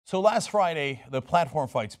So last Friday, the platform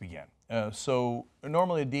fights began. So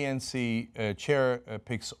normally a DNC chair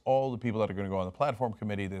picks all the people that are going to go on the platform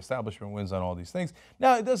committee. The establishment wins on all these things.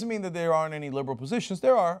 Now, it doesn't mean that there aren't any liberal positions.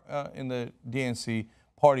 There are in the DNC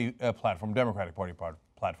party platform, Democratic Party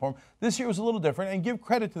platform. This year was a little different, and give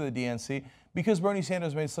credit to the DNC because Bernie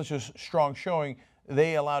Sanders made such a strong showing.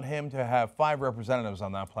 They allowed him to have 5 representatives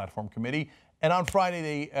on that platform committee. And on Friday,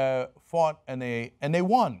 they fought and they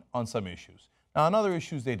won on some issues. Now, on other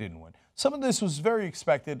issues, they didn't win. Some of this was very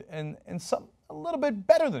expected and some a little bit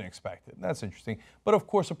better than expected. That's interesting. But, of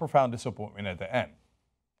course, a profound disappointment at the end,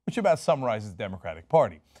 which about summarizes the Democratic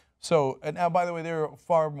Party. So, now, by the way, there are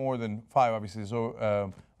far more than 5, obviously.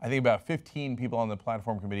 So, I think about 15 people on the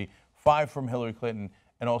platform committee, 5 from Hillary Clinton,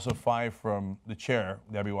 and also 5 from the chair,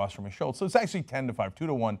 Debbie Wasserman Schultz. So it's actually 10 to 5, 2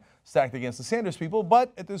 to 1 stacked against the Sanders people.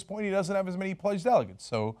 But at this point, he doesn't have as many pledged delegates.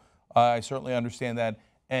 So I certainly understand that.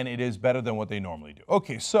 And it is better than what they normally do.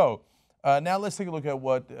 Okay, so now let's take a look at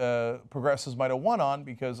what progressives might have won on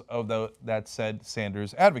because of that said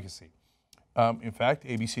Sanders advocacy. In fact,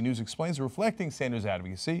 ABC News explains, reflecting Sanders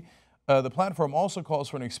advocacy, the platform also calls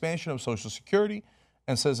for an expansion of Social Security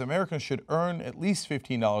and says Americans should earn at least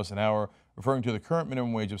 $15 an hour, referring to the current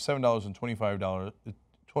minimum wage of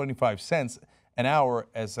 $7.25 an hour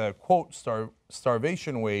as a, quote,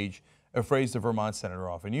 starvation wage, a phrase the Vermont senator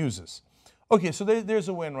often uses. Okay, so there's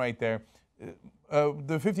a win right there.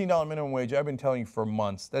 The $15 minimum wage, I've been telling you for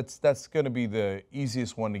months, that's going to be the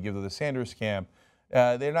easiest one to give to the Sanders camp.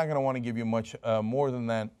 They're not going to want to give you much more than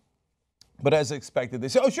that. But as expected, they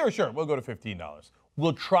say, oh, sure, we'll go to $15.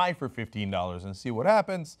 We'll try for $15 and see what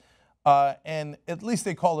happens. And at least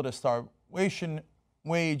they call it a starvation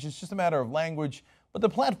wage. It's just a matter of language. But the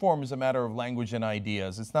platform is a matter of language and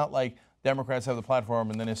ideas. It's not like Democrats have the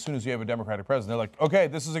platform, and then as soon as you have a Democratic president, they're like, okay,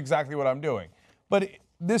 this is exactly what I'm doing. But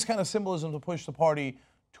this kind of symbolism to push the party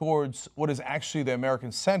towards what is actually the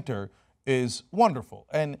American center is wonderful.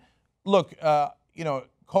 And look,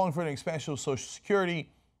 calling for an expansion of Social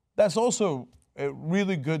Security, that's also a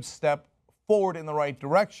really good step forward in the right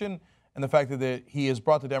direction. And the fact that he has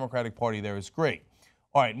brought the Democratic Party there is great.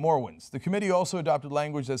 All right, more wins. The committee also adopted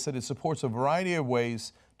language that said it supports a variety of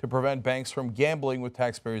ways to prevent banks from gambling with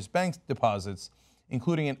taxpayers' bank deposits,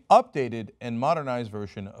 including an updated and modernized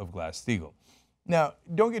version of Glass-Steagall. Now,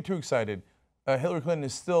 don't get too excited. Hillary Clinton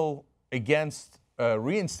is still against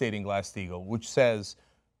reinstating Glass-Steagall, which says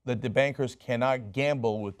that the bankers cannot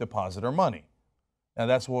gamble with depositor money. Now,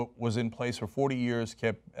 that's what was in place for 40 years,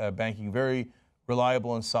 kept banking very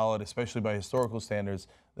reliable and solid, especially by historical standards.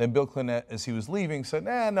 Then Bill Clinton, as he was leaving, said,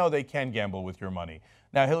 no, they can gamble with your money.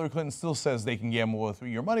 Now, Hillary Clinton still says they can gamble with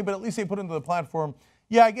your money, but at least they put into the platform,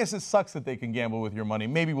 yeah, I guess it sucks that they can gamble with your money.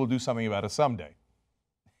 Maybe we'll do something about it someday.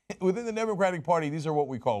 Within the Democratic Party, these are what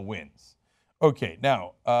we call wins. Okay,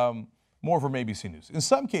 now, more from ABC News. In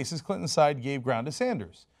some cases, Clinton's side gave ground to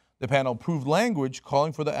Sanders. The panel approved language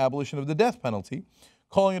calling for the abolition of the death penalty,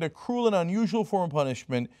 calling it a cruel and unusual form of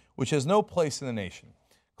punishment which has no place in the nation.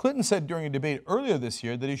 Clinton said during a debate earlier this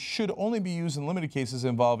year that it should only be used in limited cases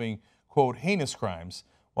involving, quote, heinous crimes,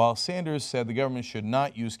 while Sanders said the government should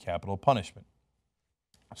not use capital punishment.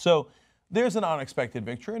 So there's an unexpected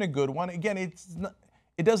victory and a good one. Again,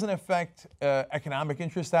 it doesn't affect economic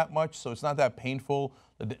interest that much, so it's not that painful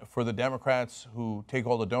for the Democrats who take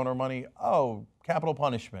all the donor money. Oh, capital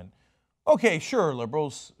punishment. Okay, sure,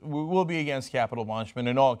 liberals, we'll be against capital punishment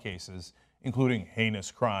in all cases, including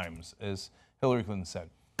heinous crimes, as Hillary Clinton said.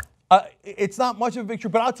 It's not much of a victory,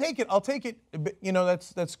 but I'll take it. I'll take it. You know,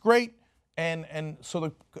 that's great. And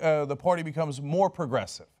so the party becomes more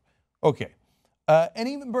progressive. Okay. And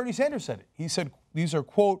even Bernie Sanders said it. He said these are,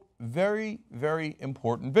 quote, very, very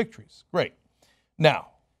important victories. Great.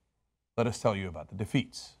 Now, let us tell you about the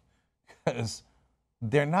defeats. Because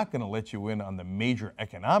they're not going to let you in on the major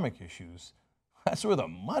economic issues. That's where the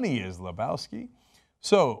money is, Lebowski.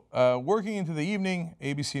 So, working into the evening,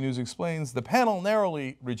 ABC News explains, the panel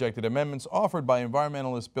narrowly rejected amendments offered by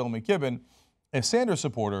environmentalist Bill McKibben, a Sanders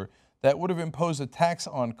supporter, that would have imposed a tax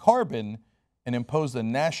on carbon and imposed a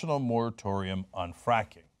national moratorium on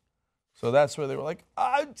fracking. So that's where they were like,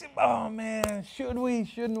 oh man, should we,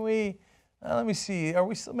 shouldn't we? Let me see, are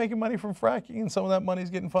we still making money from fracking and some of that money is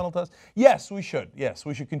getting funneled to us? Yes, we should. Yes,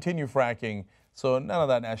 we should continue fracking. So none of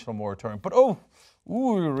that national moratorium. But we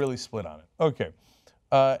were really split on it. Okay.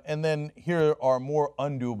 And then here are more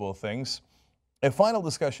undoable things. A final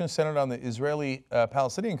discussion centered on the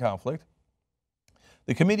Israeli-Palestinian conflict.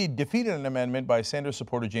 The committee defeated an amendment by Sanders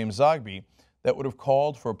supporter James Zogby that would have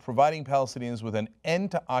called for providing Palestinians with an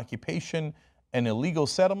end to occupation and illegal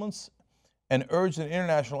settlements and urged an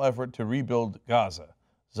international effort to rebuild Gaza.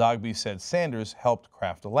 Zogby said Sanders helped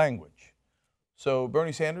craft the language. So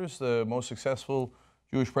Bernie Sanders, the most successful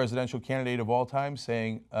Jewish presidential candidate of all time,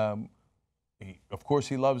 saying, of course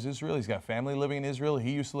he loves Israel. He's got family living in Israel.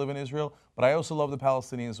 He used to live in Israel. But I also love the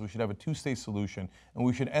Palestinians. We should have a two-state solution, and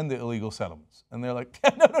we should end the illegal settlements. And they're like,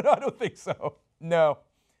 no, I don't think so. No,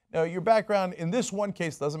 your background in this one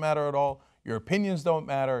case doesn't matter at all. Your opinions don't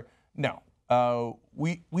matter. No,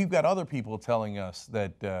 we've got other people telling us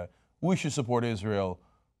that we should support Israel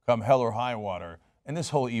come hell or high water, and this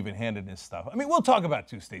whole even-handedness stuff. I mean, we'll talk about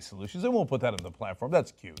two-state solutions, and we'll put that on the platform.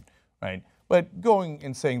 That's cute, right? But going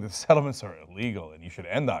and saying the settlements are illegal and you should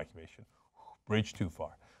end the occupation, bridge too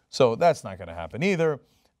far. So that's not going to happen either.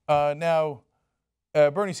 Now,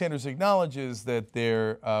 Bernie Sanders acknowledges that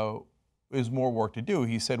there is more work to do.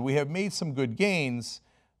 He said, we have made some good gains,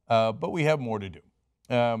 but we have more to do.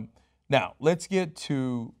 Now, let's get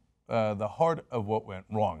to the heart of what went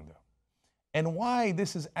wrong, though, and why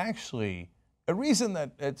this is actually a reason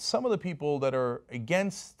that some of the people that are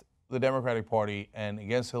against the Democratic Party and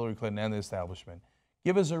against Hillary Clinton and the establishment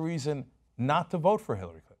give us a reason not to vote for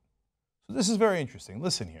Hillary Clinton. So this is very interesting.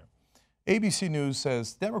 Listen here. ABC News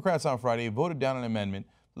says Democrats on Friday voted down an amendment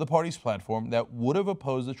to the party's platform that would have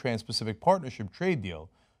opposed the Trans-Pacific Partnership trade deal,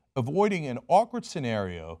 avoiding an awkward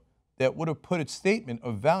scenario that would have put its statement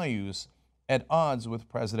of values at odds with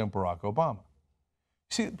President Barack Obama.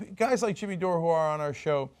 See, guys like Jimmy Dore who are on our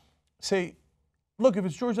show say, look, if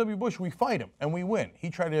it's George W. Bush, we fight him and we win.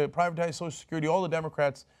 He tried to privatize Social Security. All the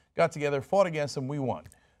Democrats got together, fought against him, we won.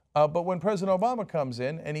 But when President Obama comes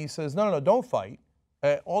in and he says, no, don't fight,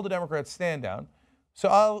 all the Democrats stand down. So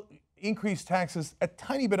I'll increase taxes a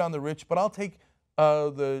tiny bit on the rich, but I'll take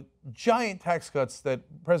the giant tax cuts that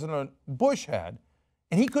President Bush had,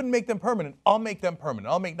 and he couldn't make them permanent. I'll make them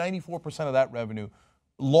permanent. I'll make 94% of that revenue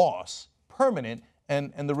loss permanent,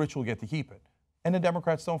 and the rich will get to keep it. And the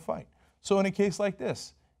Democrats don't fight. So in a case like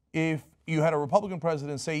this, if you had a Republican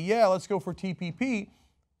president say, yeah, let's go for TPP,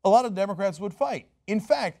 a lot of Democrats would fight. In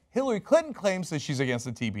fact, Hillary Clinton claims that she's against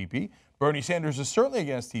the TPP. Bernie Sanders is certainly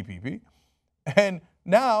against TPP. And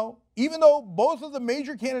now, even though both of the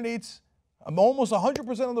major candidates, almost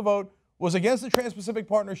 100% of the vote, was against the Trans-Pacific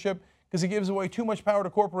Partnership because it gives away too much power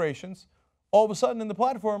to corporations, all of a sudden in the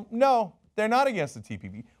platform, no, they're not against the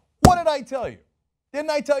TPP. What did I tell you? Didn't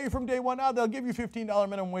I tell you from day one, now they'll give you $15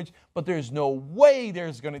 minimum wage, but there's no way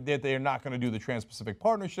that they're not going to do the Trans-Pacific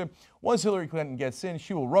Partnership. Once Hillary Clinton gets in,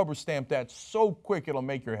 she will rubber stamp that so quick it'll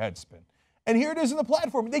make your head spin. And here it is in the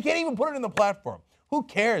platform. They can't even put it in the platform. Who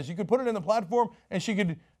cares? You could put it in the platform and she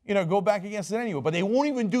could, go back against it anyway, but they won't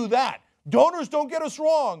even do that. Donors, don't get us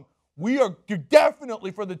wrong. We are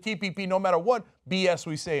definitely for the TPP no matter what BS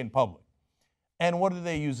we say in public. And what do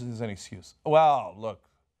they use as an excuse? Well, look.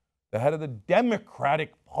 The head of the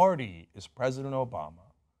Democratic Party is President Obama.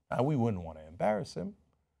 Now, we wouldn't want to embarrass him.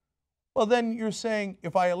 Well, then you're saying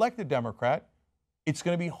if I elect a Democrat, it's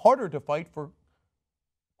going to be harder to fight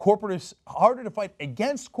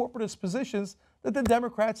against corporatist positions that the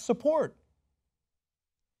Democrats support.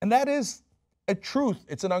 And that is a truth.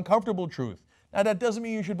 It's an uncomfortable truth. Now, that doesn't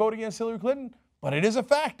mean you should vote against Hillary Clinton, but it is a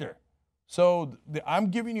factor. So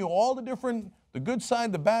I'm giving you all the good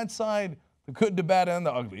side, the bad side, the good, the bad, and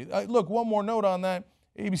the ugly. Look, one more note on that.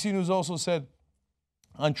 ABC News also said,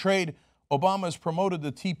 on trade, Obama has promoted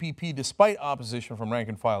the TPP despite opposition from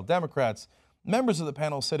rank-and-file Democrats. Members of the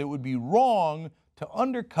panel said it would be wrong to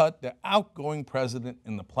undercut the outgoing president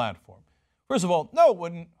in the platform. First of all, no, it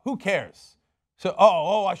wouldn't. Who cares? So,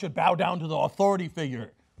 I should bow down to the authority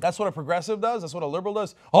figure. That's what a progressive does. That's what a liberal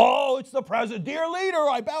does. Oh, it's the president. Dear leader,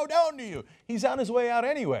 I bow down to you. He's on his way out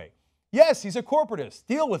anyway. Yes, he's a corporatist.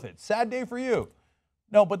 Deal with it. Sad day for you.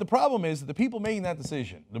 No, but the problem is that the people making that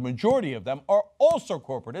decision, the majority of them, are also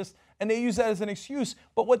corporatists, and they use that as an excuse.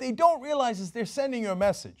 But what they don't realize is they're sending you a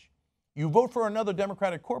message. You vote for another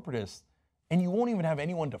Democratic corporatist, and you won't even have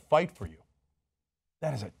anyone to fight for you.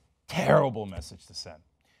 That is a terrible message to send.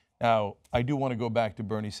 Now, I do want to go back to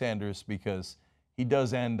Bernie Sanders because he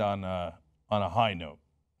does end on a high note.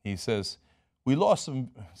 He says, we lost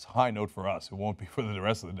some, it's a high note for us, it won't be for the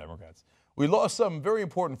rest of the Democrats. We lost some very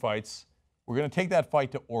important fights. We're going to take that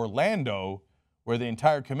fight to Orlando, where the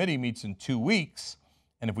entire committee meets in 2 weeks.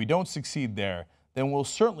 And if we don't succeed there, then we'll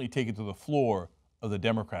certainly take it to the floor of the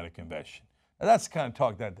Democratic Convention. Now, that's the kind of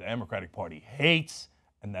talk that the Democratic Party hates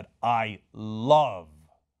and that I love.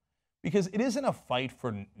 Because it isn't a fight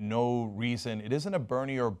for no reason. It isn't a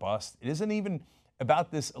Bernie or bust. It isn't even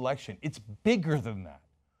about this election. It's bigger than that.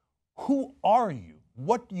 Who are you?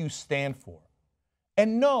 What do you stand for?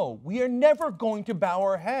 And no, we are never going to bow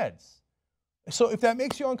our heads. So if that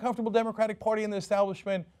makes you uncomfortable, Democratic Party and the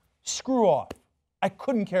establishment, screw off. I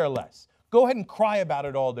couldn't care less. Go ahead and cry about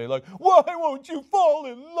it all day, like, why won't you fall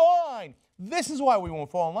in line? This is why we won't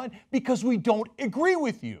fall in line, because we don't agree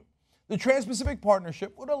with you. The Trans-Pacific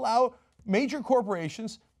Partnership would allow major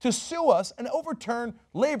corporations to sue us and overturn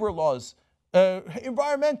labor laws,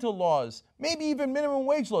 environmental laws, maybe even minimum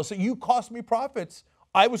wage laws. So you cost me profits.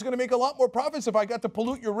 I was going to make a lot more profits if I got to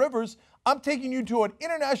pollute your rivers. I'm taking you to an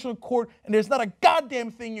international court, and there's not a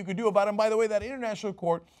goddamn thing you could do about it. And by the way, that international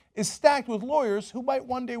court is stacked with lawyers who might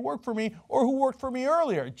one day work for me or who worked for me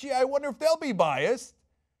earlier. Gee, I wonder if they'll be biased.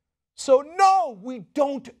 So no, we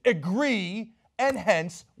don't agree, and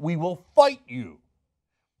hence we will fight you.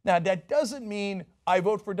 Now, that doesn't mean I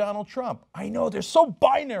vote for Donald Trump. I know, they're so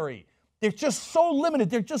binary. They're just so limited.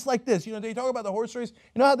 They're just like this. You know, they talk about the horse race.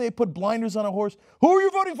 You know how they put blinders on a horse? Who are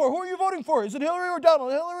you voting for? Who are you voting for? Is it Hillary or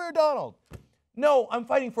Donald? Hillary or Donald? No, I'm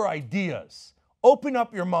fighting for ideas. Open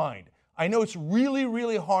up your mind. I know it's really,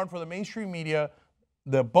 really hard for the mainstream media,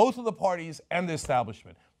 both of the parties and the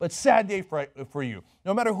establishment. But sad day for you.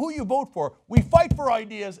 No matter who you vote for, we fight for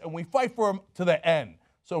ideas and we fight for them to the end.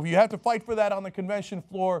 So if you have to fight for that on the convention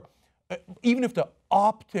floor, even if the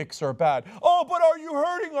optics are bad, oh, but are you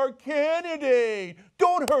hurting our candidate?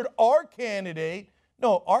 Don't hurt our candidate.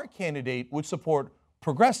 No, our candidate would support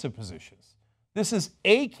progressive positions. This is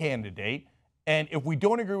a candidate, and if we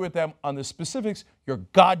don't agree with them on the specifics, you're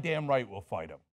goddamn right we'll fight them.